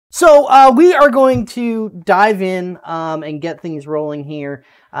So we are going to dive in and get things rolling here.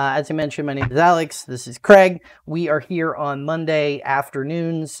 As I mentioned, my name is Alex. This is Craig. We are here on Monday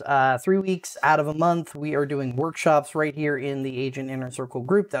afternoons, 3 weeks out of a month. We are doing workshops right here in the Agent Inner Circle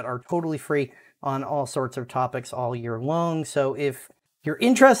group that are totally free on all sorts of topics all year long. So if you're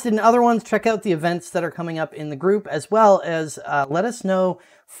interested in other ones, check out the events that are coming up in the group, as well as let us know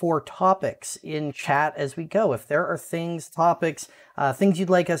for topics in chat as we go. If there are topics, things you'd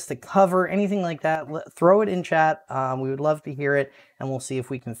like us to cover, anything like that, throw it in chat. We would love to hear it, and we'll see if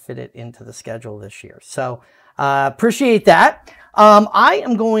we can fit it into the schedule this year. So appreciate that. I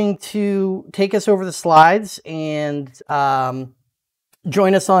am going to take us over the slides and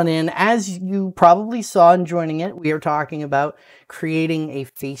join us on in. As you probably saw in joining it, we are talking about creating a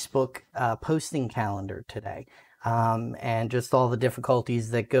Facebook posting calendar today. And just all the difficulties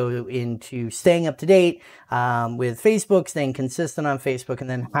that go into staying up to date with Facebook, staying consistent on Facebook, and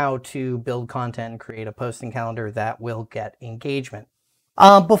then how to build content and create a posting calendar that will get engagement.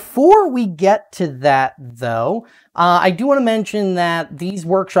 Before we get to that, though, I do want to mention that these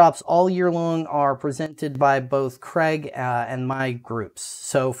workshops all year long are presented by both Craig and my groups.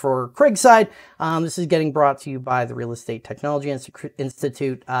 So for Craig's side, this is getting brought to you by the Real Estate Technology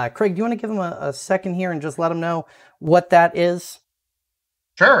Institute. Craig, do you want to give them a second here and just let them know what that is?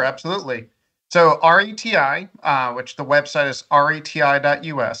 Sure, absolutely. So RETI, which the website is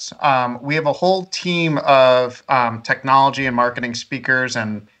reti.us, we have a whole team of technology and marketing speakers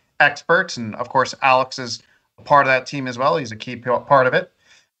and experts. And of course, Alex is a part of that team as well. He's a key part of it.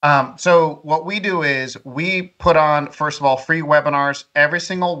 So what we do is we put on, first of all, free webinars every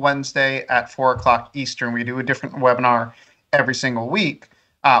single Wednesday at 4 o'clock Eastern. We do a different webinar every single week.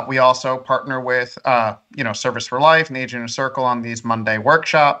 We also partner with, Service for Life and Agent Inner Circle on these Monday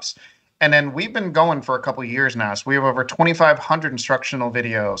workshops. And then we've been going for a couple of years now. So we have over 2,500 instructional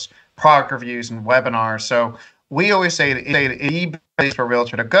videos, product reviews, and webinars. So we always say it's the place for a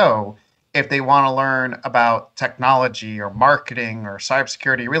realtor to go if they want to learn about technology or marketing or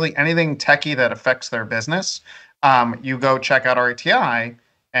cybersecurity, really anything techie that affects their business. You go check out RETI,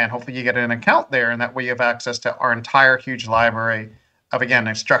 and hopefully you get an account there, and that way you have access to our entire huge library of, again,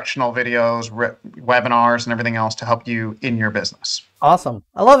 instructional videos, webinars, and everything else to help you in your business. Awesome.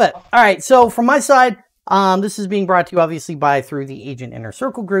 I love it. All right. So from my side, this is being brought to you obviously through the Agent Inner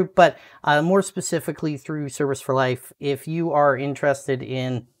Circle group, but more specifically through Service for Life. If you are interested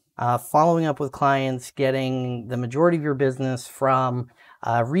in following up with clients, getting the majority of your business from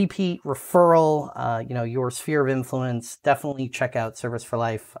repeat referral, your sphere of influence, definitely check out Service for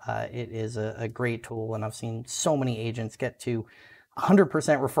Life. It is a great tool, and I've seen so many agents get to 100%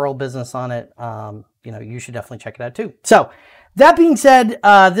 referral business on it. You should definitely check it out too. So that being said,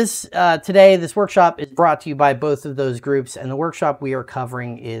 today, this workshop is brought to you by both of those groups. And the workshop we are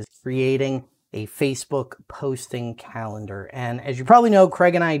covering is creating a Facebook posting calendar. And as you probably know,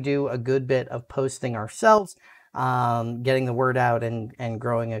 Craig and I do a good bit of posting ourselves, getting the word out and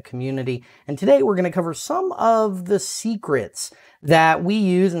growing a community. And today we're going to cover some of the secrets that we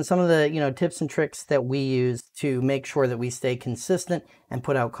use and some of the tips and tricks that we use to make sure that we stay consistent and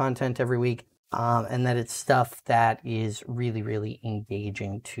put out content every week, and that it's stuff that is really, really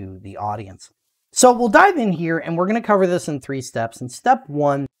engaging to the audience. So we'll dive in here, and we're going to cover this in 3 steps. And step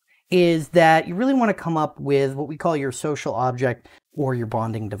 1 is that you really want to come up with what we call your social object or your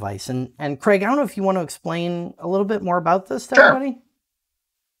bonding device. And Craig, I don't know if you want to explain a little bit more about this to everybody?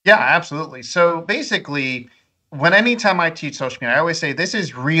 Yeah, absolutely. So basically, anytime I teach social media, I always say this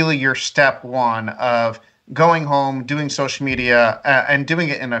is really your step 1 of going home, doing social media, and doing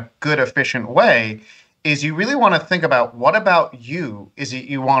it in a good, efficient way, is you really want to think about what about you is it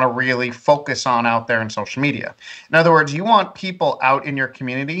you want to really focus on out there in social media. In other words, you want people out in your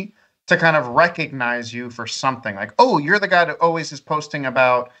community to kind of recognize you for something like, oh, you're the guy that always is posting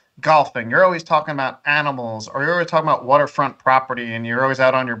about golfing. You're always talking about animals, or you're always talking about waterfront property, and you're always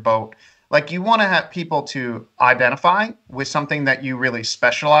out on your boat. Like, you want to have people to identify with something that you really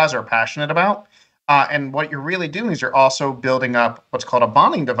specialize or passionate about. And what you're really doing is you're also building up what's called a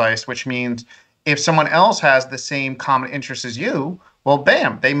bonding device, which means if someone else has the same common interests as you, well,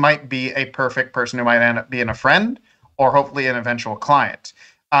 bam, they might be a perfect person who might end up being a friend or hopefully an eventual client.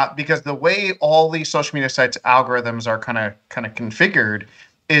 Because the way all these social media sites algorithms are kind of configured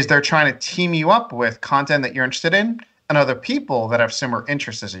is they're trying to team you up with content that you're interested in and other people that have similar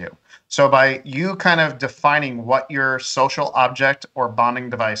interests as you. So by you kind of defining what your social object or bonding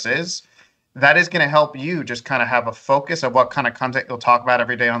device is, that is going to help you just kind of have a focus of what kind of content you'll talk about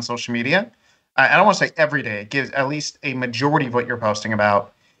every day on social media. I don't want to say every day. It gives at least a majority of what you're posting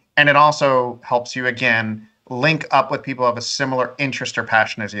about. And it also helps you, again, link up with people who have a similar interest or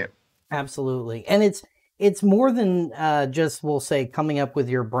passion as you. Absolutely. And it's more than just, we'll say, coming up with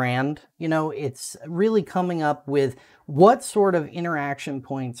your brand. You know, it's really coming up with what sort of interaction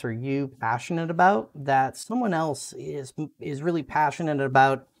points are you passionate about that someone else is really passionate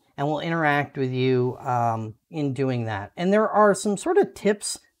about and will interact with you in doing that. And there are some sort of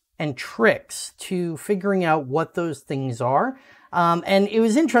tips and tricks to figuring out what those things are. And it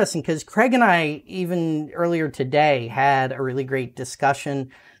was interesting because Craig and I, even earlier today, had a really great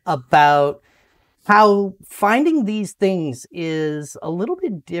discussion about how finding these things is a little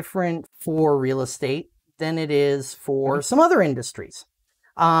bit different for real estate than it is for some other industries.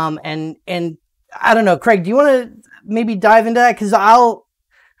 And I don't know, Craig, do you want to maybe dive into that? Because I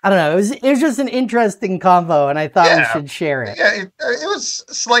don't know, it was just an interesting convo, and I thought we should share it. Yeah, it was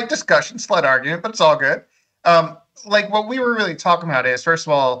a slight discussion, slight argument, but it's all good. Like what we were really talking about is, first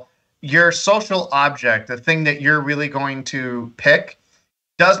of all, your social object, the thing that you're really going to pick,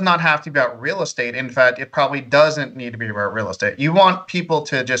 does not have to be about real estate. In fact, it probably doesn't need to be about real estate. You want people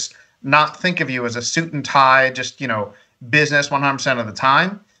to just not think of you as a suit and tie, just, you know, business 100% of the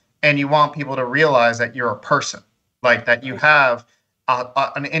time. And you want people to realize that you're a person, like that you have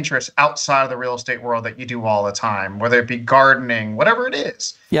an interest outside of the real estate world that you do all the time, whether it be gardening, whatever it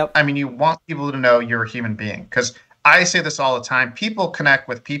is. Yep. I mean, you want people to know you're a human being, because I say this all the time. People connect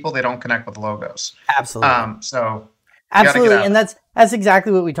with people. They don't connect with logos. Absolutely. So absolutely. And that's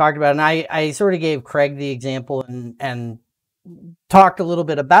exactly what we talked about. And I sort of gave Craig the example and talked a little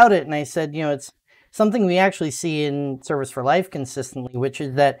bit about it. And I said, you know, it's something we actually see in Service for Life consistently, which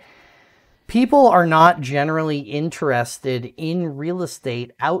is that people are not generally interested in real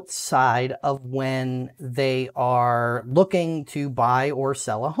estate outside of when they are looking to buy or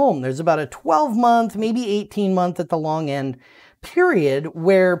sell a home. There's about a 12-month, maybe 18-month at the long end period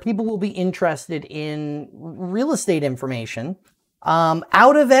where people will be interested in real estate information.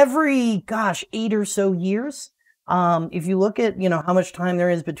 Out of every, 8 or so years, if you look at, you know, how much time there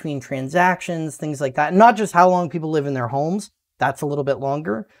is between transactions, things like that, and not just how long people live in their homes, that's a little bit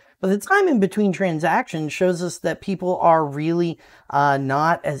longer. But the time in between transactions shows us that people are really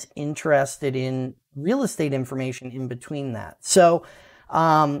not as interested in real estate information in between that. So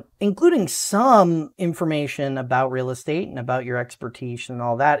including some information about real estate and about your expertise and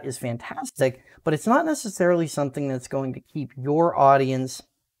all that is fantastic, but it's not necessarily something that's going to keep your audience,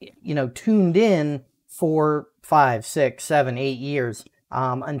 you know, tuned in for 5, 6, 7, 8 years.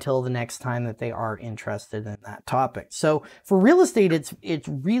 Until the next time that they are interested in that topic. So for real estate, it's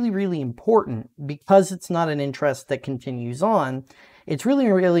really, really important because it's not an interest that continues on. It's really,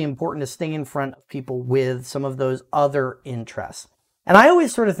 really important to stay in front of people with some of those other interests. And I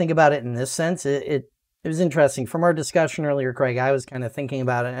always sort of think about it in this sense. It was interesting. From our discussion earlier, Craig, I was kind of thinking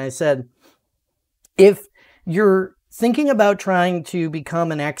about it. And I said, if you're thinking about trying to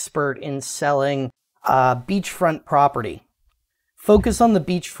become an expert in selling beachfront property, focus on the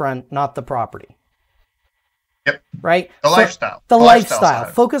beachfront, not the property. Yep. Right? The lifestyle. The lifestyle.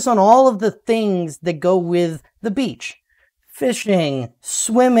 Focus on all of the things that go with the beach. Fishing,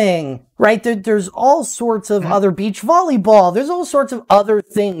 swimming, right? There's all sorts of other beach volleyball. There's all sorts of other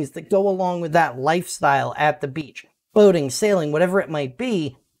things that go along with that lifestyle at the beach. Boating, sailing, whatever it might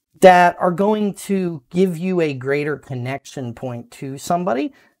be, that are going to give you a greater connection point to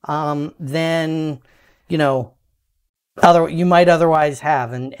somebody than, you know, you might otherwise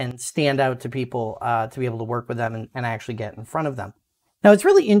have and stand out to people to be able to work with them and actually get in front of them. Now, it's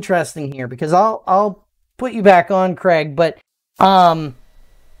really interesting here because I'll put you back on, Craig, but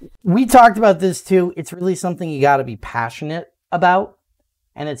we talked about this too. It's really something you got to be passionate about,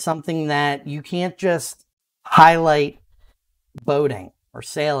 and it's something that you can't just highlight boating or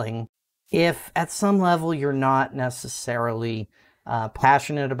sailing if at some level you're not necessarily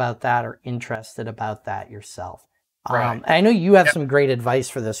passionate about that or interested about that yourself. Right. I know you have some great advice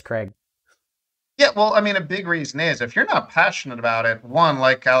for this, Craig. Yeah, well, I mean, a big reason is if you're not passionate about it, one,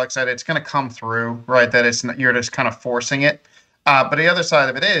 like Alex said, it's going to come through, right? That it's not, you're just kind of forcing it. But the other side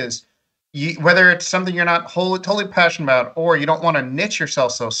of it is, whether it's something you're not totally passionate about, or you don't want to niche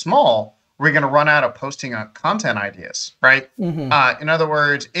yourself so small, we're going to run out of posting content ideas, right? In other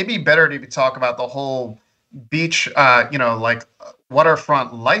words, it'd be better to talk about the whole beach, like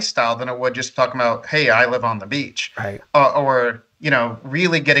waterfront lifestyle than it would just talking about, hey, I live on the beach, right? Or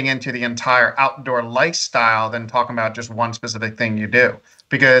really getting into the entire outdoor lifestyle than talking about just one specific thing you do.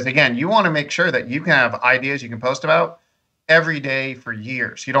 Because again, you want to make sure that you can have ideas you can post about every day for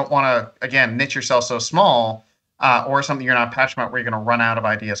years. You don't want to, again, niche yourself so small or something you're not passionate about where you're going to run out of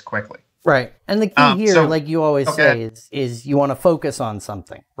ideas quickly. Right. And the key here, like you always say, is you want to focus on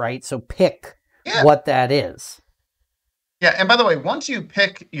something, right? So pick Yeah. what that is. Yeah, and by the way, once you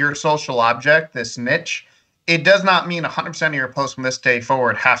pick your social object, this niche, it does not mean 100% of your posts from this day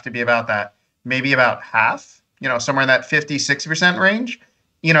forward have to be about that. Maybe about half, somewhere in that 50, 60% range.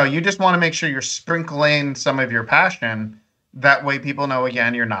 You just want to make sure you're sprinkling some of your passion. That way people know,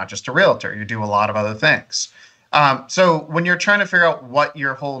 again, you're not just a realtor. You do a lot of other things. So when you're trying to figure out what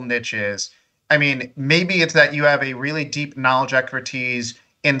your whole niche is, I mean, maybe it's that you have a really deep knowledge expertise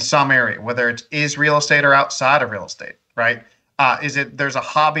in some area, whether it is real estate or outside of real estate, right? Is it there's a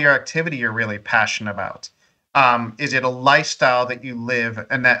hobby or activity you're really passionate about? Is it a lifestyle that you live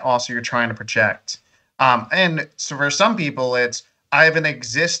and that also you're trying to project? And so for some people, it's I have an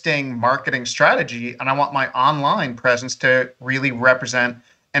existing marketing strategy and I want my online presence to really represent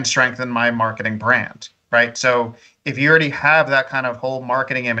and strengthen my marketing brand, right? So if you already have that kind of whole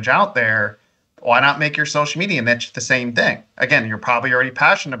marketing image out there, why not make your social media niche the same thing? Again, you're probably already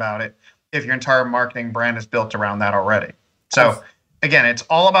passionate about it if your entire marketing brand is built around that already. So again, it's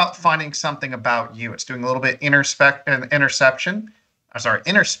all about finding something about you. It's doing a little bit introspection.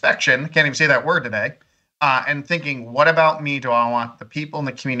 Can't even say that word today. And thinking, what about me do I want the people in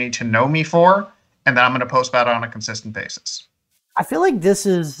the community to know me for? And then I'm going to post about it on a consistent basis. I feel like this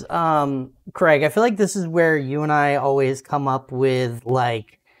is, Craig, I feel like this is where you and I always come up with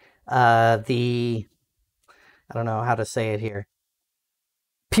like I don't know how to say it here.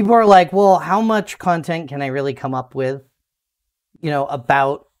 People are like, well, how much content can I really come up with,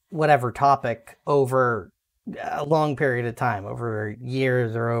 about whatever topic over a long period of time, over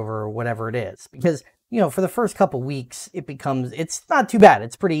years or over whatever it is? Because, for the first couple weeks, it's not too bad.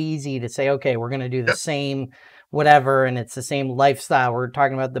 It's pretty easy to say, okay, we're going to do the same whatever, and it's the same lifestyle. We're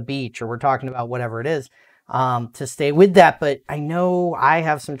talking about the beach or we're talking about whatever it is. To stay with that. But I know I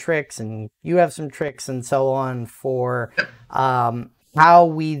have some tricks and you have some tricks and so on for how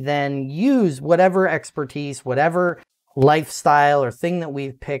we then use whatever expertise, whatever lifestyle or thing that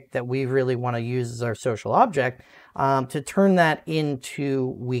we've picked that we really want to use as our social object, to turn that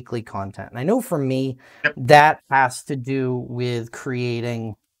into weekly content. And I know for me, that has to do with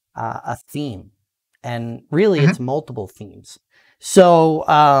creating a theme. And really, it's multiple themes.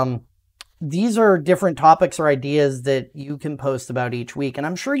 So, these are different topics or ideas that you can post about each week. And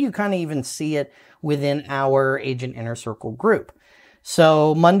I'm sure you kind of even see it within our Agent Inner Circle group.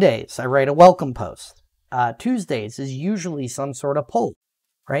 So Mondays, I write a welcome post. Tuesdays is usually some sort of poll,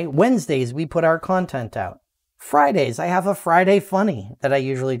 right? Wednesdays, we put our content out. Fridays, I have a Friday funny that I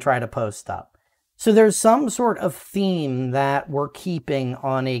usually try to post up. So there's some sort of theme that we're keeping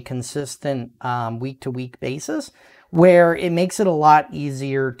on a consistent week-to-week basis, where it makes it a lot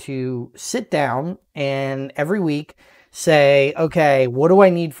easier to sit down and every week say, okay, what do I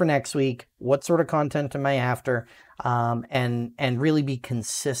need for next week? What sort of content am I after? And really be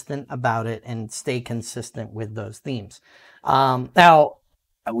consistent about it and stay consistent with those themes. Now,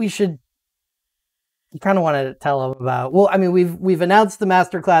 you kind of want to tell them about, well, I mean, we've announced the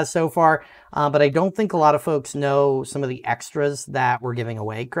masterclass so far, but I don't think a lot of folks know some of the extras that we're giving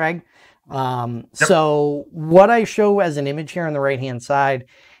away, Craig. So what I show as an image here on the right-hand side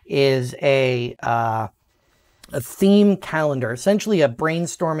is a theme calendar, essentially a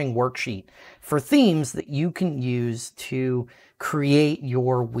brainstorming worksheet for themes that you can use to create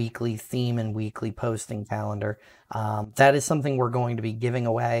your weekly theme and weekly posting calendar. That is something we're going to be giving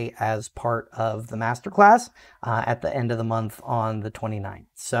away as part of the masterclass at the end of the month on the 29th.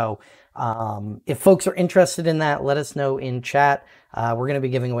 So if folks are interested in that, let us know in chat. We're going to be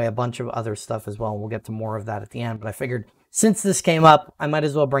giving away a bunch of other stuff as well, and we'll get to more of that at the end. But I figured since this came up, I might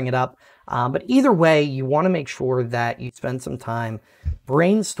as well bring it up. But either way, you want to make sure that you spend some time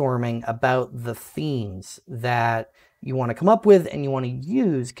brainstorming about the themes that you want to come up with and you want to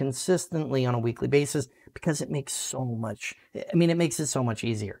use consistently on a weekly basis, because it makes it makes it so much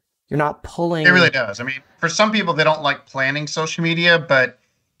easier. You're not pulling. It really does. I mean, for some people, they don't like planning social media, but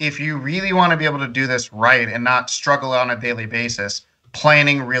if you really want to be able to do this right and not struggle on a daily basis,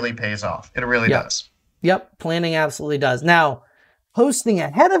 planning really pays off. It really does. Yep, planning absolutely does. Now, posting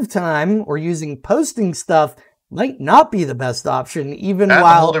ahead of time or using posting stuff might not be the best option, that's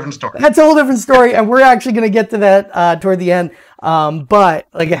a whole different story. That's a whole different story, and we're actually going to get to that toward the end. But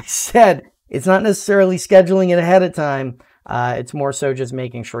like I said, it's not necessarily scheduling it ahead of time. It's more so just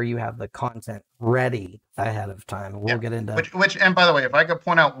making sure you have the content ready ahead of time. We'll get into which. And by the way, if I could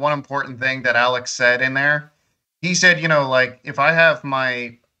point out one important thing that Alex said in there, he said, if I have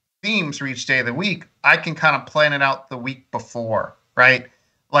my themes for each day of the week, I can kind of plan it out the week before, right?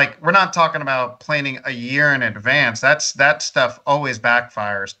 Like, we're not talking about planning a year in advance. That stuff always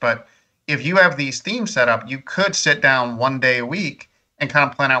backfires. But if you have these themes set up, you could sit down one day a week and kind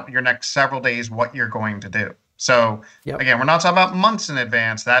of plan out your next several days what you're going to do. So Yep. again, we're not talking about months in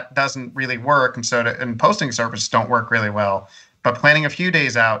advance. That doesn't really work, and posting services don't work really well. But planning a few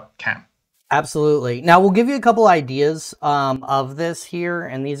days out can. Absolutely. Now we'll give you a couple ideas of this here,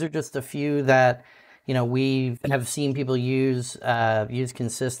 and these are just a few that we have seen people use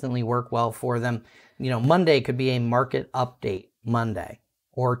consistently, work well for them. Monday could be a market update Monday,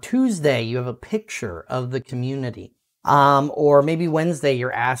 or Tuesday you have a picture of the community, or maybe Wednesday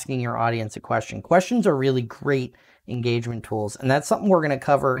you're asking your audience a question. Questions are really great engagement tools, and that's something we're going to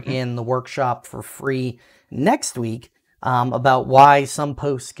cover in the workshop for free next week. About why some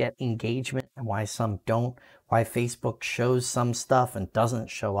posts get engagement and why some don't, why Facebook shows some stuff and doesn't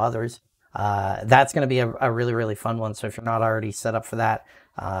show others. That's going to be a really, really fun one. So if you're not already set up for that,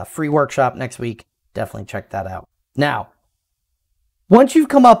 free workshop next week, definitely check that out. Now, once you've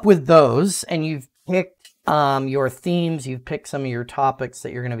come up with those and you've picked your themes, you've picked some of your topics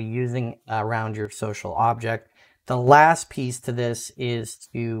that you're going to be using around your social object, the last piece to this is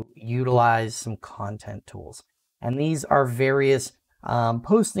to utilize some content tools. And these are various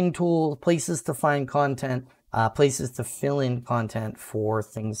posting tools, places to find content, places to fill in content for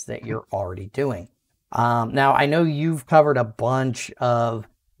things that you're already doing. Now, I know you've covered a bunch of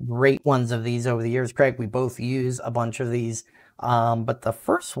great ones of these over the years, Craig. We both use a bunch of these. But the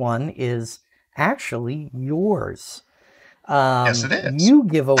first one is actually yours. Yes, it is. You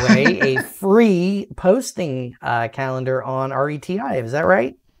give away a free posting calendar on RETI. Is that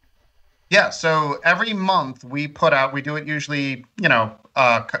right? Yeah, so every month we do it usually,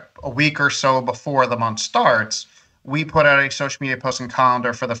 a week or so before the month starts. We put out a social media posting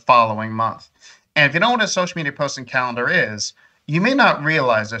calendar for the following month. And if you don't know what a social media posting calendar is, you may not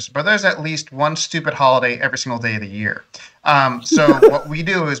realize this, but there's at least one stupid holiday every single day of the year. So what we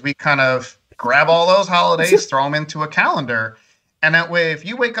do is we kind of grab all those holidays, throw them into a calendar. And that way, if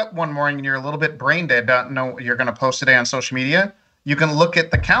you wake up one morning and you're a little bit brain dead, don't know what you're going to post today on social media, you can look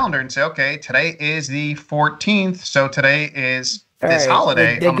at the calendar and say, okay, today is the 14th, so today is this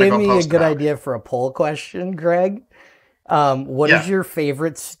holiday. They gave me a good idea for a poll question, Greg. What is your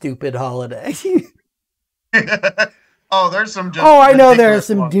favorite stupid holiday? Oh, there's some just I know there are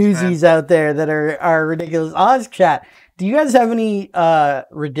some doozies out there that are ridiculous. I'll ask chat. Do you guys have any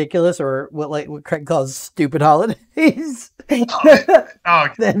ridiculous or what Craig calls stupid holidays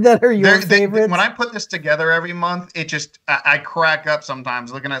that are your favorites? When I put this together every month, I crack up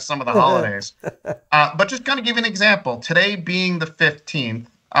sometimes looking at some of the holidays. But just kind of give an example. Today being the 15th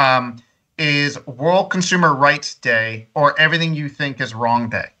is World Consumer Rights Day, or Everything You Think Is Wrong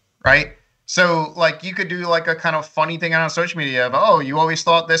Day, right? So you could do a kind of funny thing on social media of, you always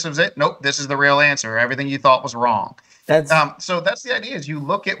thought this was it. Nope, this is the real answer. Everything you thought was wrong. So that's the idea, is you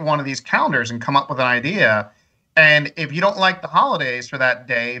look at one of these calendars and come up with an idea. And if you don't like the holidays for that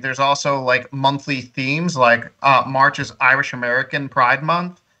day, there's also monthly themes, March is Irish American Pride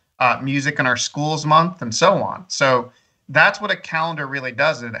Month, Music in Our Schools Month, and so on. So that's what a calendar really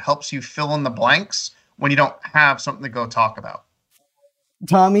does. It helps you fill in the blanks when you don't have something to go talk about.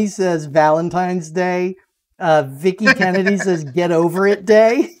 Tommy says Valentine's Day. Vicky Kennedy says Get Over It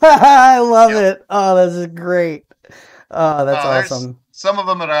Day. I love it. Oh, this is great. Oh, that's awesome. Some of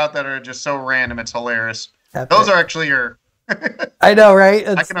them that are out that are just so random, it's hilarious. Those are actually your... I know, right?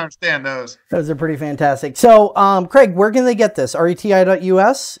 I can understand those. Those are pretty fantastic. So, Craig, where can they get this?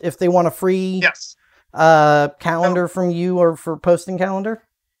 RETI.us if they want a free calendar from you, or for posting calendar?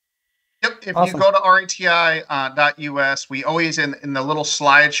 Yep. If you go to RETI.us, we always, in the little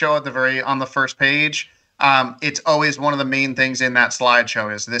slideshow on the first page, it's always one of the main things in that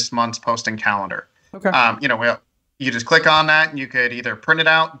slideshow is this month's posting calendar. Okay. You just click on that and you could either print it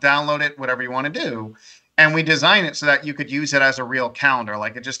out, download it, whatever you want to do. And we design it so that you could use it as a real calendar.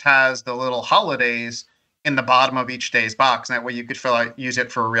 It just has the little holidays in the bottom of each day's box. And that way you could use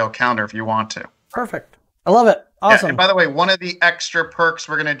it for a real calendar if you want to. Perfect. I love it. Awesome. Yeah, and by the way, one of the extra perks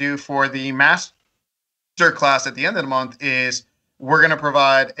we're going to do for the master class at the end of the month is we're going to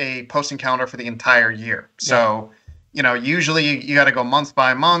provide a posting calendar for the entire year. So, usually you got to go month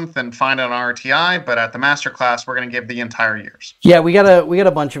by month and find it on RTI, but at the master class, we're going to give the entire years. Yeah, we got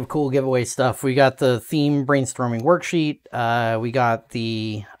a bunch of cool giveaway stuff. We got the theme brainstorming worksheet. We got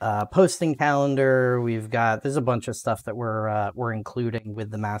the posting calendar. There's a bunch of stuff that we're including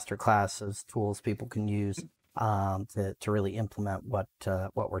with the master class as tools people can use to really implement what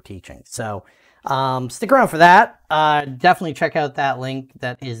we're teaching. So stick around for that. Definitely check out that link.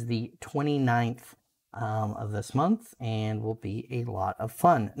 That is the 29th of this month, and will be a lot of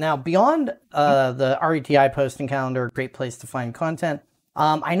fun. Now, beyond the RETI posting calendar, great place to find content.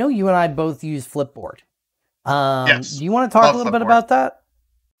 I know you and I both use Flipboard. Yes. Do you want to talk a Love little bit Flipboard. about that?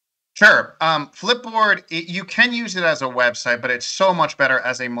 Sure. Flipboard, you can use it as a website, but it's so much better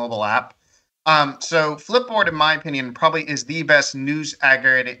as a mobile app. So Flipboard, in my opinion, probably is the best news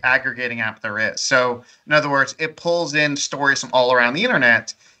aggregating app there is. So in other words, it pulls in stories from all around the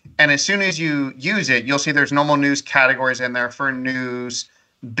internet. And as soon as you use it, you'll see there's normal news categories in there for news,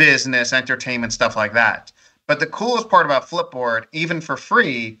 business, entertainment, stuff like that. But the coolest part about Flipboard, even for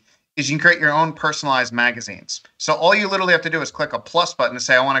free, is you can create your own personalized magazines. So all you literally have to do is click a plus button to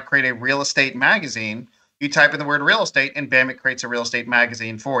say, I want to create a real estate magazine. You type in the word real estate, and bam, it creates a real estate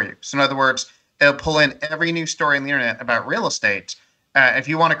magazine for you. So in other words, it'll pull in every new story on the internet about real estate. If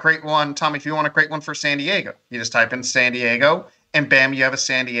you want to create one, Tom, if you want to create one for San Diego, you just type in San Diego, and bam, you have a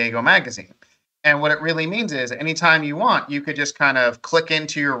San Diego magazine. And what it really means is anytime you want, you could just kind of click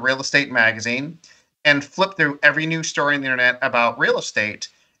into your real estate magazine and flip through every new story on the internet about real estate.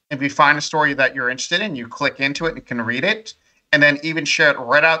 If you find a story that you're interested in, you click into it and can read it, and then even share it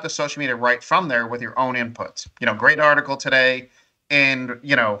right out to social media right from there with your own inputs. Great article today in,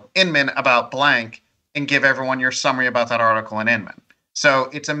 Inman about blank, and give everyone your summary about that article in Inman. So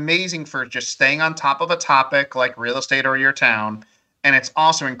it's amazing for just staying on top of a topic like real estate or your town. And it's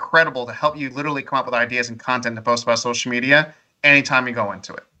also incredible to help you literally come up with ideas and content to post about social media anytime you go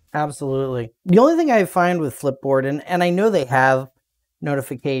into it. Absolutely. The only thing I find with Flipboard, and I know they have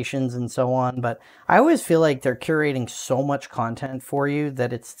notifications and so on, but I always feel like they're curating so much content for you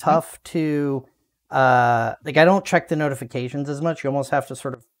that it's tough to, I don't check the notifications as much. You almost have to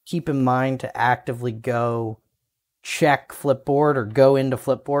sort of keep in mind to actively go check Flipboard or go into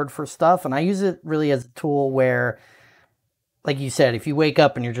Flipboard for stuff. And I use it really as a tool where, like you said, if you wake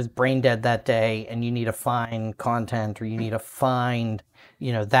up and you're just brain dead that day and you need to find content or you need to find,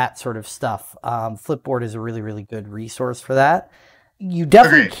 that sort of stuff, Flipboard is a really, really good resource for that. You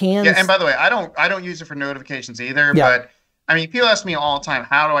definitely Agreed. can. Yeah, and by the way, I don't use it for notifications either. Yeah. But I mean, people ask me all the time,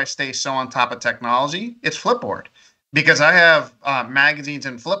 how do I stay so on top of technology? It's Flipboard, because I have magazines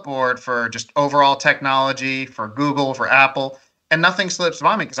in Flipboard for just overall technology, for Google, for Apple, and nothing slips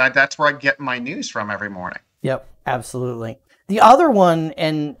by me because that's where I get my news from every morning. Yep, absolutely. The other one,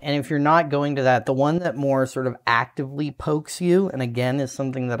 and if you're not going to that, the one that more sort of actively pokes you, and again is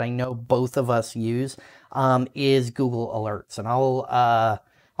something that I know both of us use, is Google Alerts. And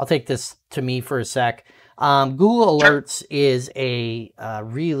I'll take this to me for a sec. Google Alerts is a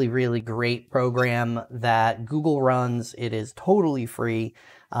really, really great program that Google runs. It is totally free.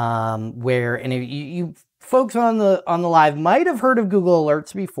 And you folks on the live might have heard of Google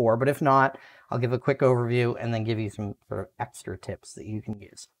Alerts before, but if not, I'll give a quick overview and then give you some sort of extra tips that you can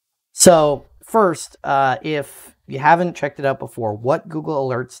use. So first, if you haven't checked it out before, what Google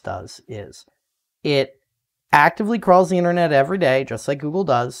Alerts does is it actively crawls the internet every day, just like Google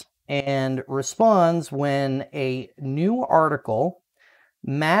does, and responds when a new article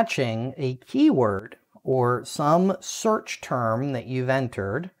matching a keyword or some search term that you've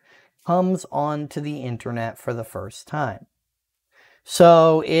entered comes onto the internet for the first time.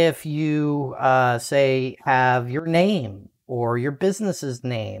 So if you, say, have your name or your business's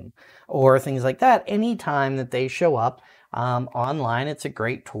name or things like that, anytime that they show up online, it's a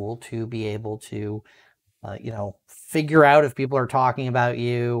great tool to be able to, figure out if people are talking about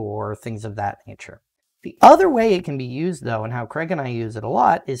you or things of that nature. The other way it can be used, though, and how Craig and I use it a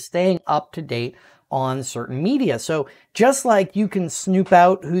lot, is staying up to date on certain media. So just like you can snoop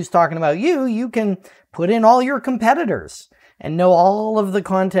out who's talking about you, you can put in all your competitors and know all of the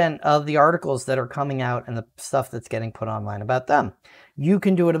content of the articles that are coming out and the stuff that's getting put online about them. You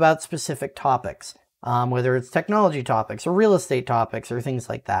can do it about specific topics, whether it's technology topics or real estate topics or things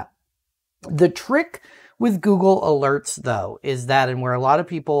like that. The trick with Google Alerts, though, is that, and where a lot of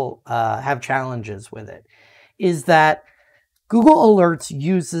people have challenges with it, is that Google Alerts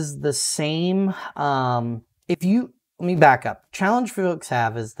uses the same, let me back up. Challenge folks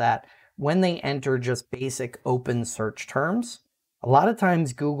have is that when they enter just basic open search terms, a lot of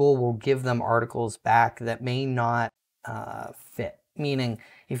times Google will give them articles back that may not fit. Meaning,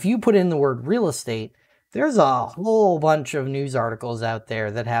 if you put in the word real estate, there's a whole bunch of news articles out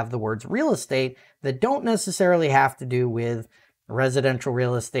there that have the words real estate that don't necessarily have to do with residential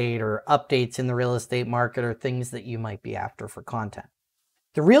real estate or updates in the real estate market or things that you might be after for content.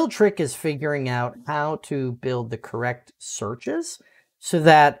 The real trick is figuring out how to build the correct searches so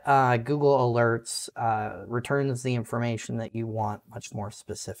that Google Alerts returns the information that you want much more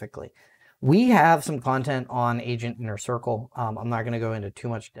specifically. We have some content on Agent Inner Circle. I'm not going to go into too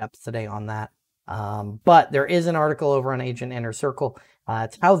much depth today on that. But there is an article over on Agent Inner Circle.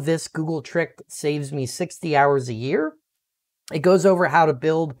 It's how this Google trick saves me 60 hours a year. It goes over how to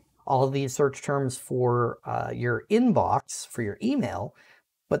build all of these search terms for your inbox, for your email,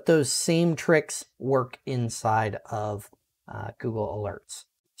 but those same tricks work inside of Google Alerts.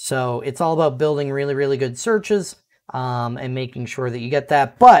 So it's all about building really, really good searches and making sure that you get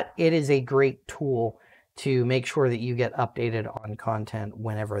that. But it is a great tool to make sure that you get updated on content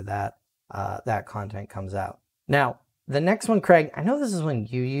whenever that that content comes out. Now, the next one, Craig, I know this is one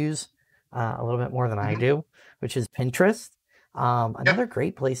you use a little bit more than I do, which is Pinterest. Another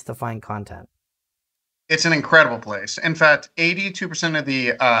great place to find content. It's an incredible place. In fact, 82% of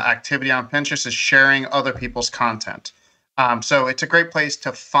the activity on Pinterest is sharing other people's content. So it's a great place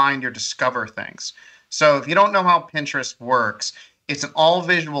to find or discover things. So if you don't know how Pinterest works, it's an all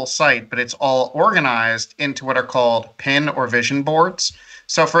visual site, but it's all organized into what are called pin or vision boards.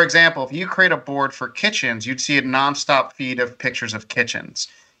 So for example, if you create a board for kitchens, you'd see a nonstop feed of pictures of kitchens.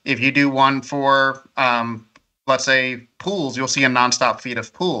 If you do one for, let's say, pools, you'll see a nonstop feed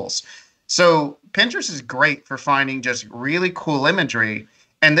of pools. So Pinterest is great for finding just really cool imagery.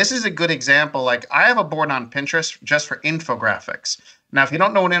 And this is a good example. Like I have a board on Pinterest just for infographics. Now, if you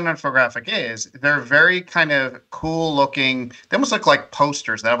don't know what an infographic is, they're very kind of cool looking. They almost look like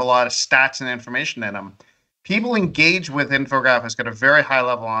posters that have a lot of stats and information in them. People engage with infographics at a very high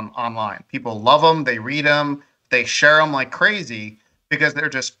level online. People love them. They read them. They share them like crazy because they're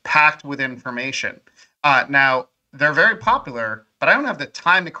just packed with information. Now, they're very popular, but I don't have the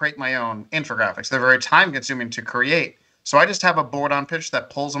time to create my own infographics. They're very time consuming to create. So I just have a board on Pinterest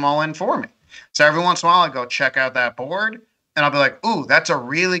that pulls them all in for me. So every once in a while, I go check out that board, and I'll be like, ooh, that's a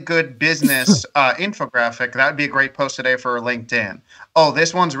really good business infographic. That would be a great post today for LinkedIn. Oh,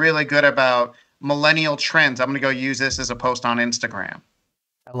 this one's really good about millennial trends. I'm going to go use this as a post on Instagram.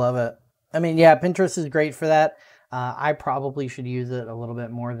 I love it. I mean, yeah, Pinterest is great for that. I probably should use it a little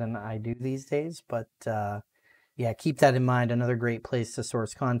bit more than I do these days, but yeah, keep that in mind. Another great place to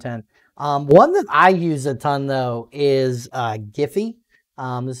source content. One that I use a ton, though, is Giphy.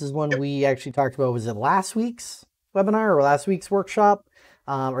 This is one we actually talked about. Was it last week's webinar or last week's workshop?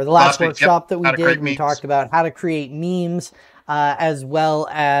 Or the last workshop that we did? We talked about how to create memes, as well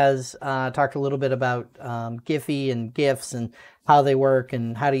as talked a little bit about Giphy and GIFs and how they work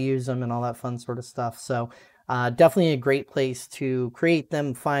and how to use them and all that fun sort of stuff. So definitely a great place to create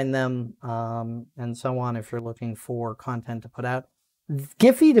them, find them, and so on if you're looking for content to put out.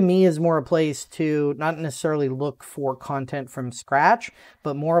 Giphy to me is more a place to not necessarily look for content from scratch,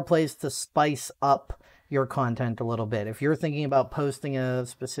 but more a place to spice up your content a little bit. If you're thinking about posting a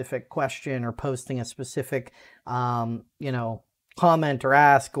specific question or posting a specific, you know, comment or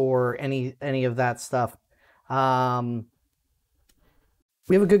ask or any of that stuff. We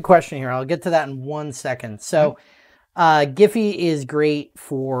have a good question here. I'll get to that in 1 second. So Giphy is great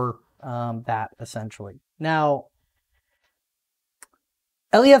for that essentially. Now,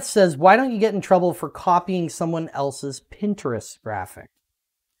 Elliot says, why don't you get in trouble for copying someone else's Pinterest graphic?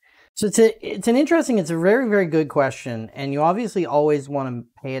 So it's a very, very good question. And you obviously always want to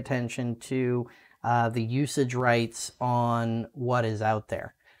pay attention to the usage rights on what is out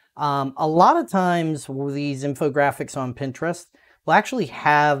there. A lot of times these infographics on Pinterest will actually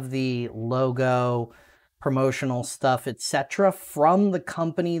have the logo, promotional stuff, etc. from the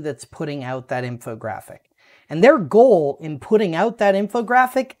company that's putting out that infographic. And their goal in putting out that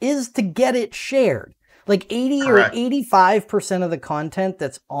infographic is to get it shared. Like 80 or 85% of the content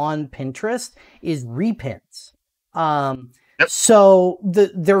that's on Pinterest is repins. So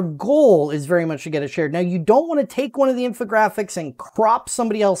their goal is very much to get it shared. Now, you don't want to take one of the infographics and crop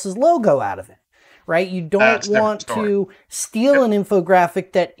somebody else's logo out of it, right? You don't want to steal an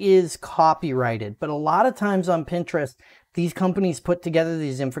infographic that is copyrighted. But a lot of times on Pinterest, these companies put together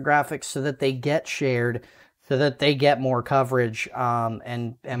these infographics so that they get shared, so that they get more coverage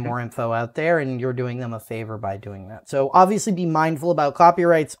and more info out there, and you're doing them a favor by doing that. So obviously be mindful about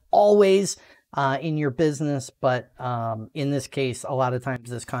copyrights always in your business, but in this case, a lot of times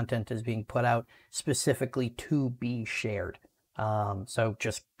this content is being put out specifically to be shared. So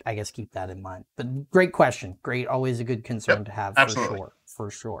just, I guess, keep that in mind. But great question. Great. Always a good concern to have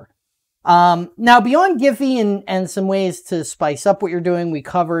for sure. Now, beyond Giphy and some ways to spice up what you're doing, we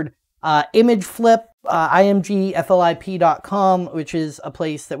covered Image Flip, imgflip.com, which is a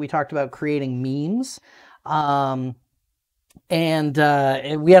place that we talked about creating memes. And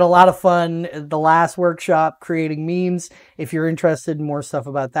we had a lot of fun at the last workshop creating memes. If you're interested in more stuff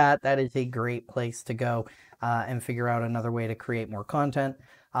about that, that is a great place to go and figure out another way to create more content.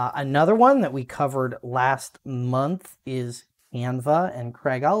 Another one that we covered last month is Canva. And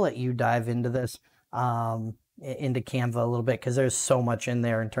Craig, I'll let you dive into this. into Canva a little bit, because there's so much in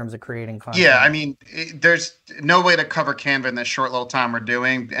there in terms of creating content. Yeah, I mean, there's no way to cover Canva in this short little time we're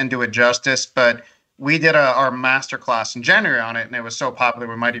doing and do it justice, but we did our master class in January on it, and it was so popular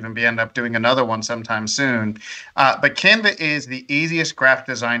we might even end up doing another one sometime soon. But Canva is the easiest graphic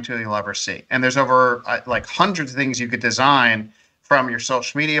design tool you'll ever see, and there's over like hundreds of things you could design, from your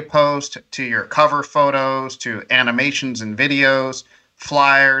social media post to your cover photos to animations and videos,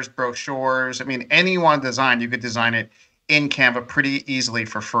 flyers, brochures. I mean, any one design, you could design it in Canva pretty easily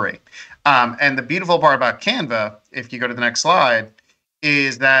for free. And the beautiful part about Canva, if you go to the next slide,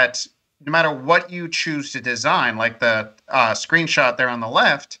 is that no matter what you choose to design, like the screenshot there on the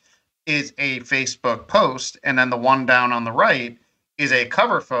left is a Facebook post, and then the one down on the right is a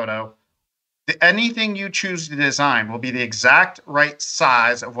cover photo. Anything you choose to design will be the exact right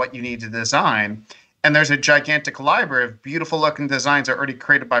size of what you need to design. And there's a gigantic library of beautiful looking designs already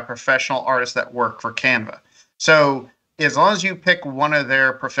created by professional artists that work for Canva. So as long as you pick one of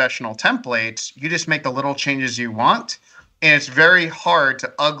their professional templates, you just make the little changes you want. And it's very hard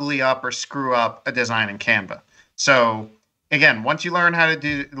to ugly up or screw up a design in Canva. So again, once you learn how to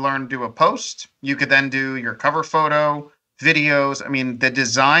do a post, you could then do your cover photo, videos. I mean, the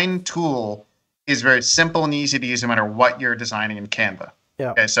design tool is very simple and easy to use no matter what you're designing in Canva.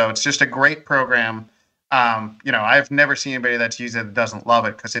 Yeah. Okay, so it's just a great program. I've never seen anybody that's used it that doesn't love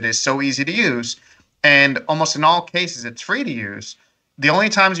it, because it is so easy to use. And almost in all cases, it's free to use. The only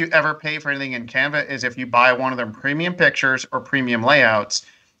times you ever pay for anything in Canva is if you buy one of them premium pictures or premium layouts.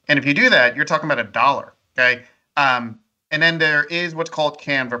 And if you do that, you're talking about $1. Okay. And then there is what's called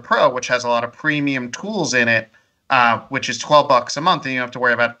Canva Pro, which has a lot of premium tools in it, which is $12 a month, and you don't have to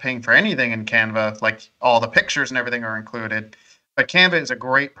worry about paying for anything in Canva, like all the pictures and everything are included. But Canva is a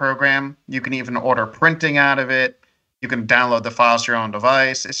great program. You can even order printing out of it. You can download the files to your own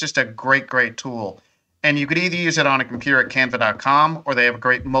device. It's just a great, great tool. And you could either use it on a computer at canva.com, or they have a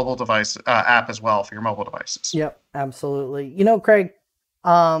great mobile device app as well for your mobile devices. Yep, absolutely. You know, Craig,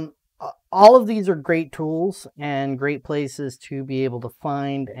 all of these are great tools and great places to be able to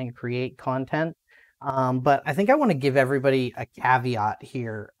find and create content. But I think I want to give everybody a caveat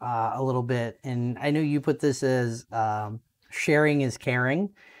here a little bit. And I know you put this as sharing is caring.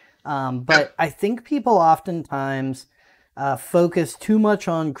 But I think people oftentimes focus too much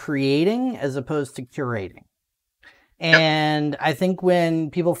on creating as opposed to curating. And I think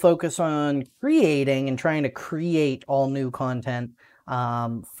when people focus on creating and trying to create all new content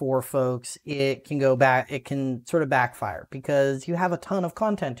for folks, it can sort of backfire, because you have a ton of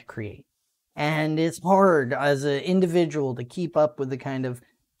content to create. And it's hard as an individual to keep up with the kind of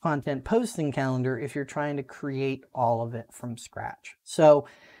content posting calendar if you're trying to create all of it from scratch. So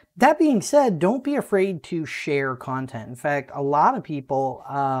that being said, don't be afraid to share content. In fact, a lot of people,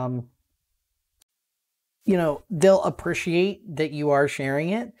 they'll appreciate that you are sharing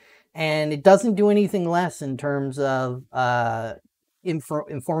it, and it doesn't do anything less in terms of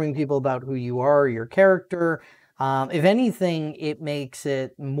informing people about who you are, your character. If anything, it makes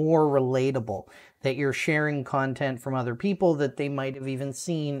it more relatable that you're sharing content from other people that they might have even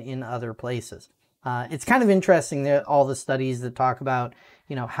seen in other places. It's kind of interesting that all the studies that talk about,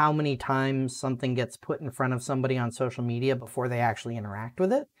 how many times something gets put in front of somebody on social media before they actually interact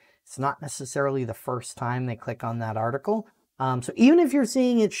with it. It's not necessarily the first time they click on that article. So even if you're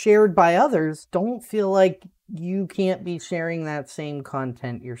seeing it shared by others, don't feel like you can't be sharing that same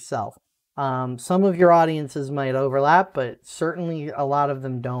content yourself. Some of your audiences might overlap, but certainly a lot of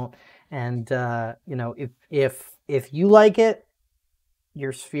them don't. And, if you like it,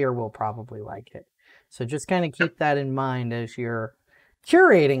 your sphere will probably like it. So just kind of keep that in mind as you're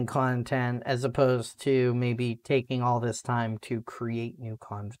curating content, as opposed to maybe taking all this time to create new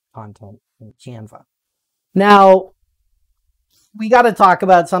content in Canva. Now, we got to talk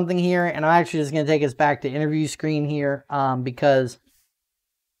about something here, and I'm actually just going to take us back to interview screen here, because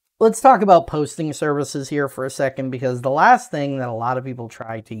let's talk about posting services here for a second, because the last thing that a lot of people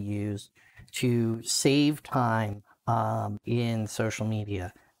try to use to save time in social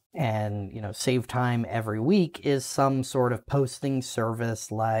media and, save time every week is some sort of posting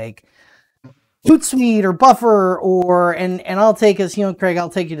service like Hootsuite or Buffer, and I'll take us, Craig, I'll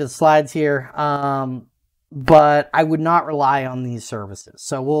take you to the slides here. But I would not rely on these services.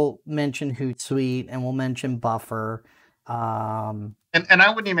 So we'll mention Hootsuite and we'll mention Buffer. And I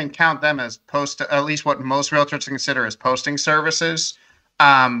wouldn't even count them as at least what most realtors consider as posting services.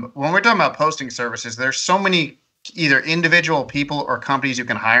 When we're talking about posting services, there's so many either individual people or companies you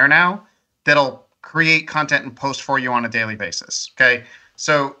can hire now that'll create content and post for you on a daily basis. Okay.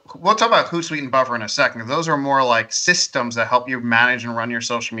 So we'll talk about Hootsuite and Buffer in a second. Those are more like systems that help you manage and run your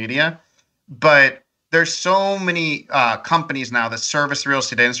social media. But there's so many companies now that service the real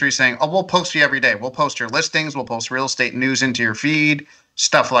estate industry saying, oh, we'll post you every day. We'll post your listings. We'll post real estate news into your feed,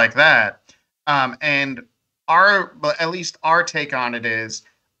 stuff like that. And at least our take on it is,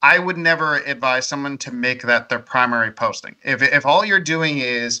 I would never advise someone to make that their primary posting. If all you're doing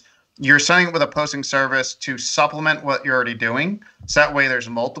is you're signing up with a posting service to supplement what you're already doing, so that way there's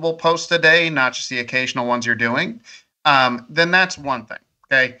multiple posts a day, not just the occasional ones you're doing, then that's one thing.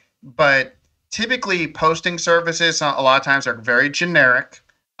 Okay. But typically posting services, a lot of times are very generic.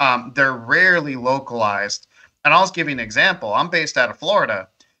 They're rarely localized. And I'll just give you an example. I'm based out of Florida,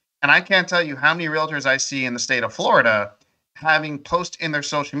 and I can't tell you how many realtors I see in the state of Florida having posts in their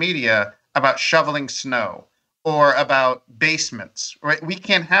social media about shoveling snow or about basements. Right? We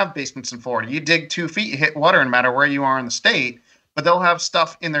can't have basements in Florida. You dig 2 feet, you hit water no matter where you are in the state, but they'll have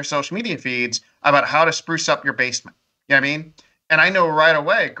stuff in their social media feeds about how to spruce up your basement. You know what I mean? And I know right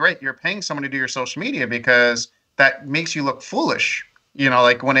away, great, you're paying someone to do your social media because that makes you look foolish,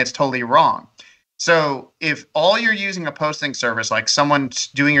 like when it's totally wrong. So if all you're using a posting service, like someone's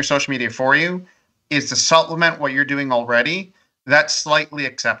doing your social media for you, is to supplement what you're doing already, that's slightly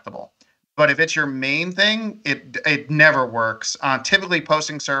acceptable. But if it's your main thing, it never works. Typically,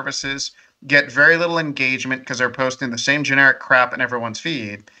 posting services get very little engagement because they're posting the same generic crap in everyone's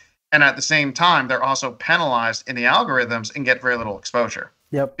feed. And at the same time, they're also penalized in the algorithms and get very little exposure.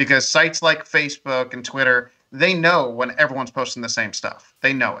 Yep. Because sites like Facebook and Twitter, they know when everyone's posting the same stuff.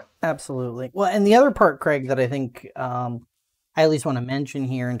 They know it. Absolutely. Well, and the other part, Craig, that I think I at least want to mention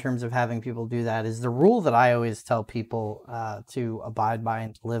here in terms of having people do that is the rule that I always tell people to abide by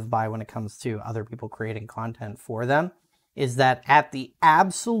and to live by when it comes to other people creating content for them is that at the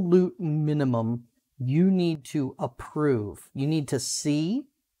absolute minimum, you need to approve. You need to see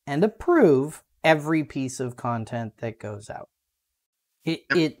and approve every piece of content that goes out.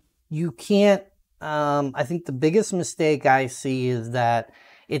 You can't, I think the biggest mistake I see is that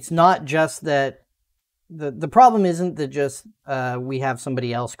it's not just that the problem isn't that just we have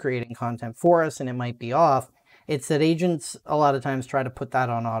somebody else creating content for us and it might be off. It's that agents a lot of times try to put that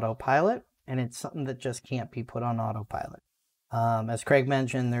on autopilot, and it's something that just can't be put on autopilot. As Craig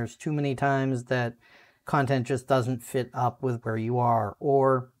mentioned, there's too many times that content just doesn't fit up with where you are.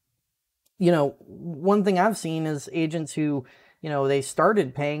 Or, one thing I've seen is agents who, they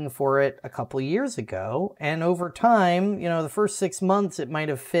started paying for it a couple of years ago, and over time, the first 6 months it might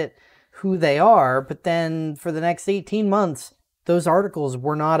have fit who they are, but then for the next 18 months, those articles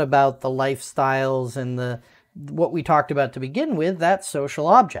were not about the lifestyles and what we talked about to begin with, that social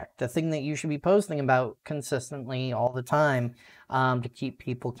object, the thing that you should be posting about consistently all the time to keep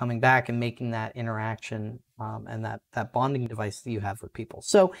people coming back and making that interaction and that bonding device that you have with people.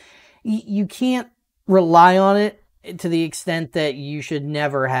 So you can't rely on it to the extent that you should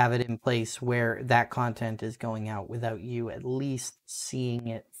never have it in place where that content is going out without you at least seeing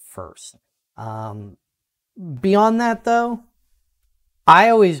it first. Beyond that, though, I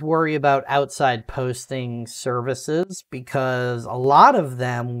always worry about outside posting services because a lot of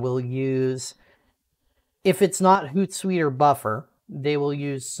them will use, if it's not Hootsuite or Buffer, they will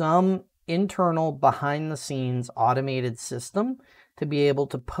use some internal behind-the-scenes automated system to be able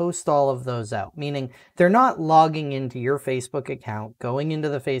to post all of those out, meaning they're not logging into your Facebook account, going into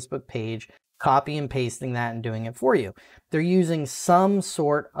the Facebook page, copy and pasting that and doing it for you. They're using some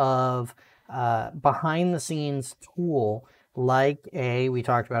sort of behind the scenes tool like we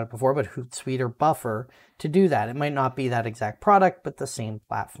talked about it before, but Hootsuite or Buffer to do that. It might not be that exact product, but the same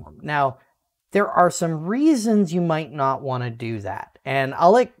platform. Now, there are some reasons you might not want to do that. And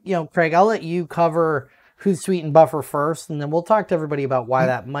I'll let, Craig, I'll let you cover Hootsuite and Buffer first, and then we'll talk to everybody about why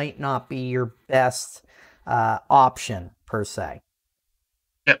that might not be your best option per se.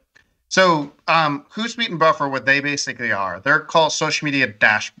 So Hootsuite and Buffer, what they basically are, they're called social media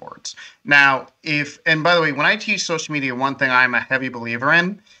dashboards. Now, and by the way, when I teach social media, one thing I'm a heavy believer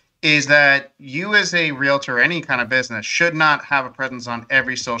in is that you as a realtor, any kind of business, should not have a presence on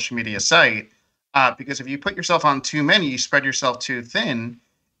every social media site because if you put yourself on too many, you spread yourself too thin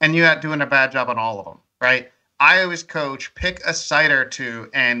and you're not doing a bad job on all of them, right? I always coach, pick a site or two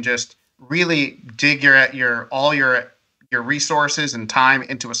and just really dig all your resources and time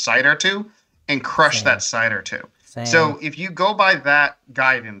into a site or two and crush that site or two. So if you go by that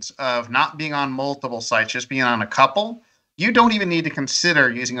guidance of not being on multiple sites, just being on a couple, you don't even need to consider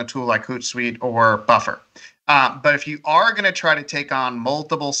using a tool like Hootsuite or Buffer. But if you are going to try to take on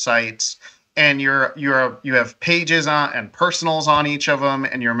multiple sites and you have pages on and personals on each of them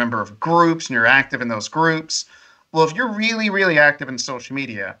and you're a member of groups and you're active in those groups, well, if you're really, really active in social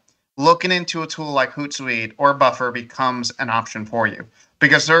media, looking into a tool like Hootsuite or Buffer becomes an option for you.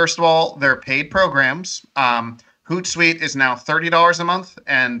 because first of all, they're paid programs. Hootsuite is now $30 a month,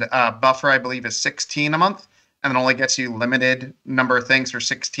 and Buffer, I believe, is $16 a month, and it only gets you limited number of things for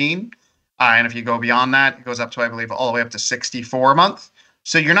 16. And if you go beyond that, it goes up to, I believe, all the way up to 64 a month.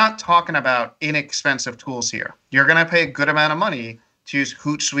 So you're not talking about inexpensive tools here. You're going to pay a good amount of money to use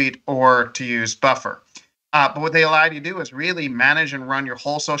Hootsuite or to use Buffer. But what they allow you to do is really manage and run your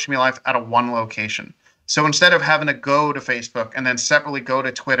whole social media life out of one location. So instead of having to go to Facebook and then separately go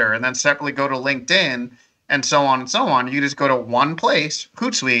to Twitter and then separately go to LinkedIn and so on, you just go to one place,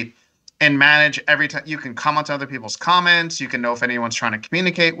 Hootsuite, and manage every time. You can comment on other people's comments. You can know if anyone's trying to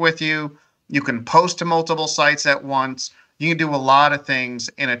communicate with you. You can post to multiple sites at once. You can do a lot of things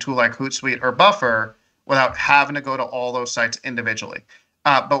in a tool like Hootsuite or Buffer without having to go to all those sites individually.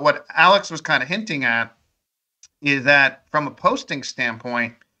 But what Alex was kind of hinting at is that from a posting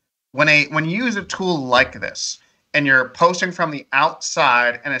standpoint, when you use a tool like this and you're posting from the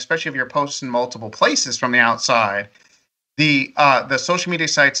outside, and especially if you're posting multiple places from the outside, the social media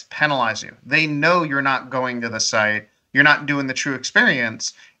sites penalize you. They know you're not going to the site, you're not doing the true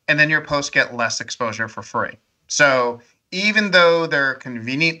experience, and then your posts get less exposure for free. So even though they're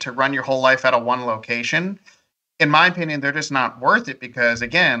convenient to run your whole life out of one location, in my opinion, they're just not worth it because,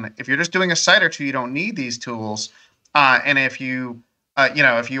 again, if you're just doing a site or two, you don't need these tools. And if you are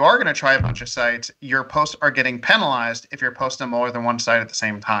going to try a bunch of sites, your posts are getting penalized if you're posting more than one site at the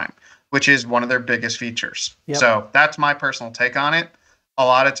same time, which is one of their biggest features. Yep. So that's my personal take on it. A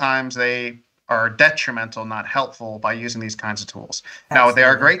lot of times they are detrimental, not helpful, by using these kinds of tools. Absolutely. Now, what they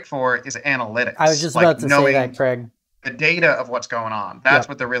are great for is analytics. I was just about to say that, Craig. The data of what's going on. That's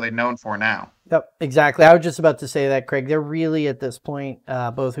what they're really known for now. Yep, exactly. I was just about to say that, Craig. They're really, at this point,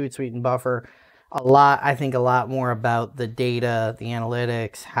 both Hootsuite and Buffer, a lot more about the data, the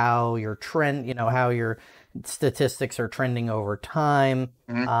analytics, how your trend, how your statistics are trending over time,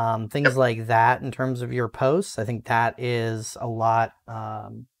 things like that in terms of your posts. I think that is a lot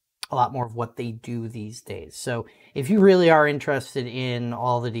more of what they do these days. So if you really are interested in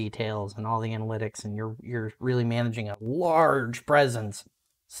all the details and all the analytics, and you're really managing a large presence,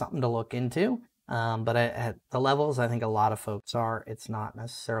 something to look into. But at the levels I think a lot of folks are, it's not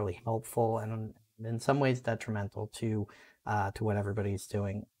necessarily helpful and in some ways detrimental to what everybody's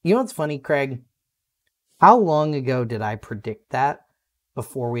doing. You know what's funny, Craig? How long ago did I predict that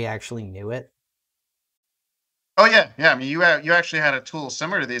before we actually knew it? Oh yeah. I mean, you actually had a tool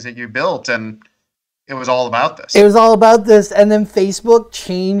similar to these that you built, and it was all about this. It was all about this, and then Facebook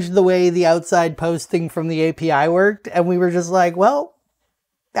changed the way the outside posting from the API worked, and we were just like, well,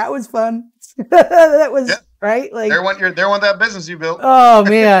 that was fun. That was right. Like there went that business you built. Oh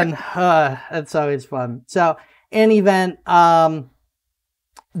man, that's always fun. So, in event,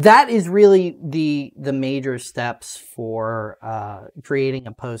 that is really the major steps for creating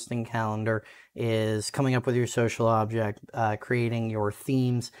a posting calendar, is coming up with your social object, creating your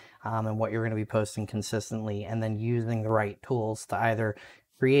themes, and what you're going to be posting consistently, and then using the right tools to either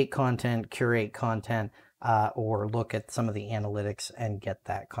create content, curate content, or look at some of the analytics and get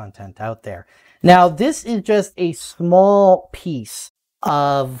that content out there. Now, this is just a small piece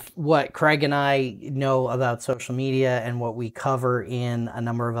of what Craig and I know about social media and what we cover in a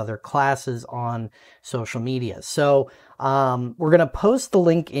number of other classes on social media. So we're going to post the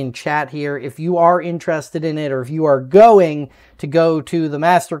link in chat here. If you are interested in it, or if you are going to go to the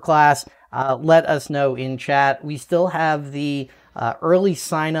masterclass, let us know in chat. We still have the early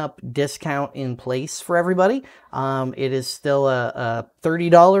sign-up discount in place for everybody. It is still a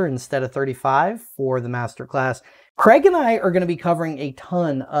 $30 instead of $35 for the masterclass. Craig and I are going to be covering a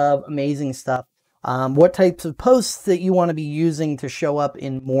ton of amazing stuff. What types of posts that you want to be using to show up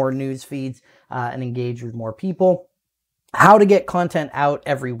in more news feeds and engage with more people. How to get content out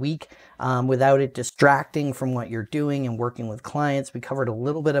every week without it distracting from what you're doing and working with clients. We covered a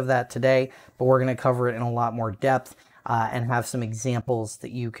little bit of that today, but we're going to cover it in a lot more depth and have some examples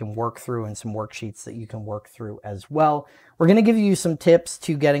that you can work through and some worksheets that you can work through as well. We're going to give you some tips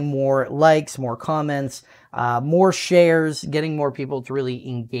to getting more likes, more comments, more shares, getting more people to really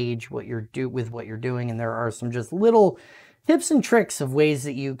engage with what you're doing. And there are some just little tips and tricks of ways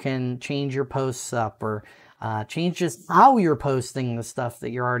that you can change your posts up, or change just how you're posting the stuff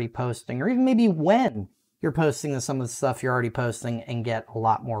that you're already posting, or even maybe when you're posting some of the stuff you're already posting, and get a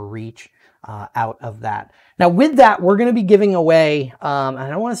lot more reach out of that. Now, with that, we're going to be giving away, and I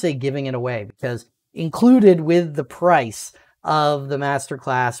don't want to say giving it away, because included with the price of the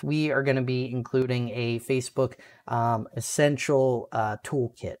masterclass, we are going to be including a Facebook essential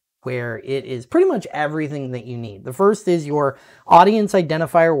toolkit, where it is pretty much everything that you need. The first is your audience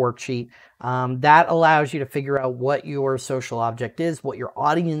identifier worksheet. That allows you to figure out what your social object is, what your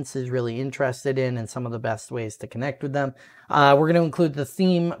audience is really interested in, and some of the best ways to connect with them. We're going to include the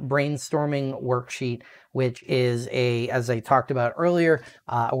theme brainstorming worksheet, which is as I talked about earlier,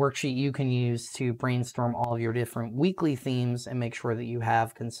 a worksheet you can use to brainstorm all of your different weekly themes and make sure that you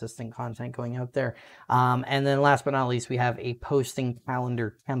have consistent content going out there. And then last but not least, we have a posting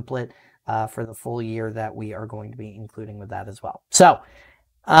calendar template for the full year that we are going to be including with that as well. So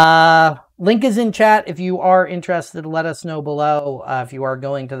link is in chat. If you are interested, let us know below. If you are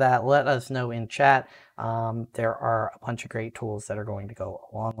going to that, let us know in chat. There are a bunch of great tools that are going to go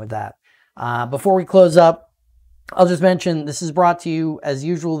along with that. Before we close up, I'll just mention this is brought to you, as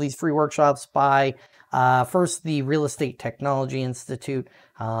usual, these free workshops by first the Real Estate Technology Institute.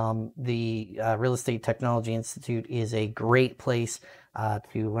 The Real Estate Technology Institute is a great place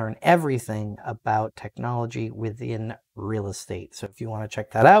to learn everything about technology within real estate. So if you want to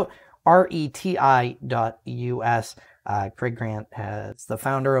check that out, reti.us. Craig Grant is the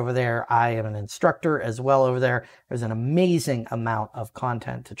founder over there. I am an instructor as well over there. There's an amazing amount of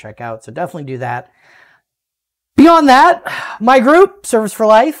content to check out, so definitely do that. Beyond that, my group, Service for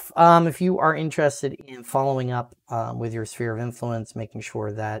Life, if you are interested in following up with your sphere of influence, making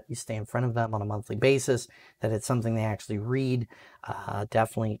sure that you stay in front of them on a monthly basis, that it's something they actually read,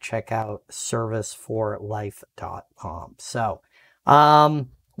 definitely check out serviceforlife.com. So,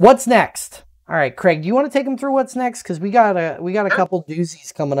 what's next? All right, Craig, do you want to take them through what's next? Because we got a couple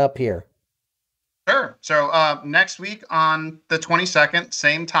doozies coming up here. Sure. So next week on the 22nd,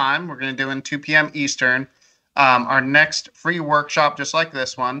 same time, we're going to do in 2 p.m. Eastern. Our next free workshop, just like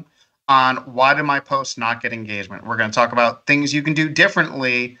this one, on why did my posts not get engagement. We're going to talk about things you can do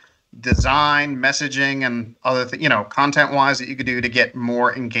differently, design, messaging, and other content-wise that you could do to get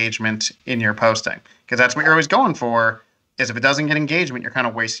more engagement in your posting. Because that's what you're always going for, is if it doesn't get engagement, you're kind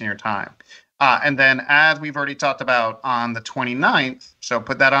of wasting your time. And then, as we've already talked about on the 29th, so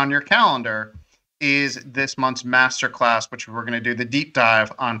put that on your calendar, is this month's masterclass, which we're going to do the deep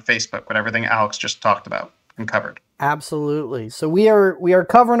dive on Facebook with everything Alex just talked about and covered. Absolutely. So we are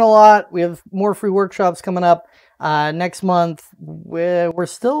covering a lot. We have more free workshops coming up next month. We're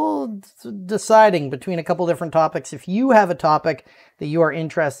still deciding between a couple different topics. If you have a topic that you are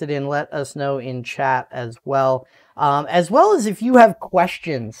interested in, let us know in chat as well. As well as if you have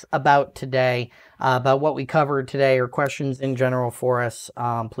questions about today, about what we covered today, or questions in general for us,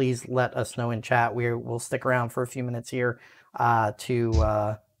 please let us know in chat. We'll stick around for a few minutes here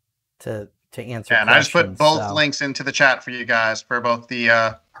to answer questions. And I just put both links into the chat for you guys for both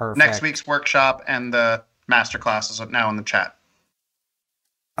the next week's workshop and the master classes now in the chat.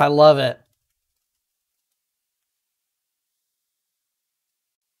 I love it.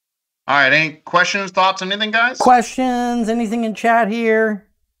 All right, any questions, thoughts, anything, guys? Questions, anything in chat here?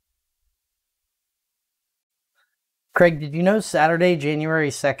 Craig, did you know Saturday, January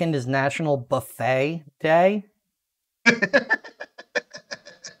 2nd is National Buffet Day?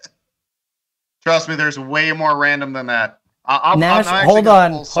 Trust me, there's way more random than that. Hold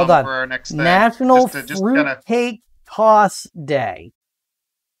on. National Fruit Cake Toss Day.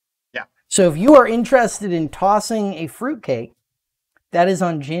 Yeah. So if you are interested in tossing a fruit cake, that is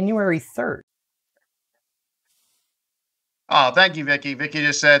on January 3rd. Oh, thank you, Vicky. Vicky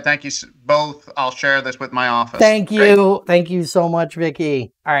just said, thank you both. I'll share this with my office. Thank you. Great. Thank you so much,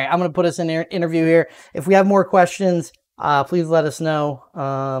 Vicky. All right, I'm going to put us in an interview here. If we have more questions, please let us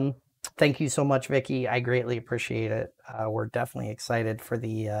know. Thank you so much, Vicky. I greatly appreciate it. We're definitely excited for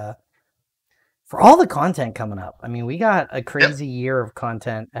for all the content coming up. I mean, we got a crazy year of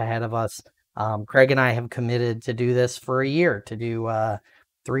content ahead of us. Craig and I have committed to do this for a year, to do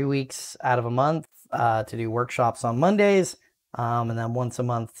 3 weeks out of a month, to do workshops on Mondays, and then once a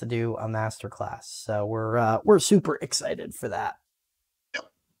month to do a masterclass. So we're super excited for that. Yep,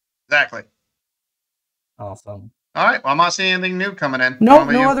 exactly. Awesome. All right. Well, I'm not seeing anything new coming in. Nope,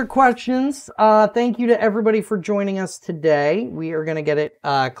 no other questions. Thank you to everybody for joining us today. We are going to get it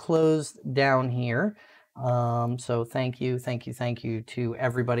closed down here. So thank you to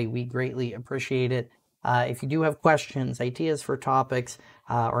everybody. We greatly appreciate it. If you do have questions, ideas for topics,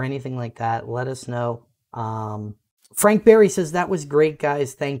 or anything like that, let us know. Frank Berry says, that was great,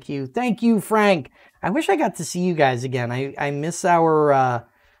 guys. Thank you. Thank you, Frank. I wish I got to see you guys again. I miss our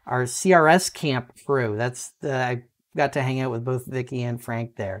CRS camp crew. I got to hang out with both Vicky and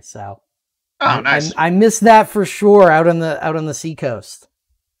Frank there. So nice. I miss that for sure out on the seacoast.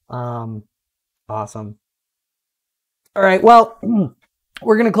 Awesome. All right. Well,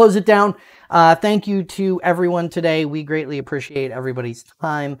 we're going to close it down. Thank you to everyone today. We greatly appreciate everybody's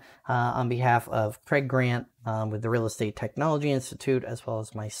time on behalf of Craig Grant with the Real Estate Technology Institute, as well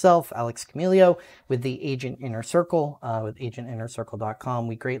as myself, Alex Camilio, with the Agent Inner Circle, with agentinnercircle.com.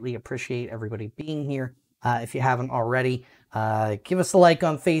 We greatly appreciate everybody being here. If you haven't already, give us a like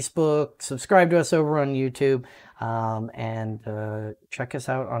on Facebook, subscribe to us over on YouTube, and check us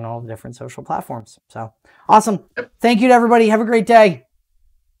out on all the different social platforms. So awesome. Thank you to everybody. Have a great day.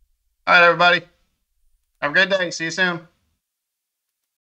 All right, everybody. Have a great day. See you soon.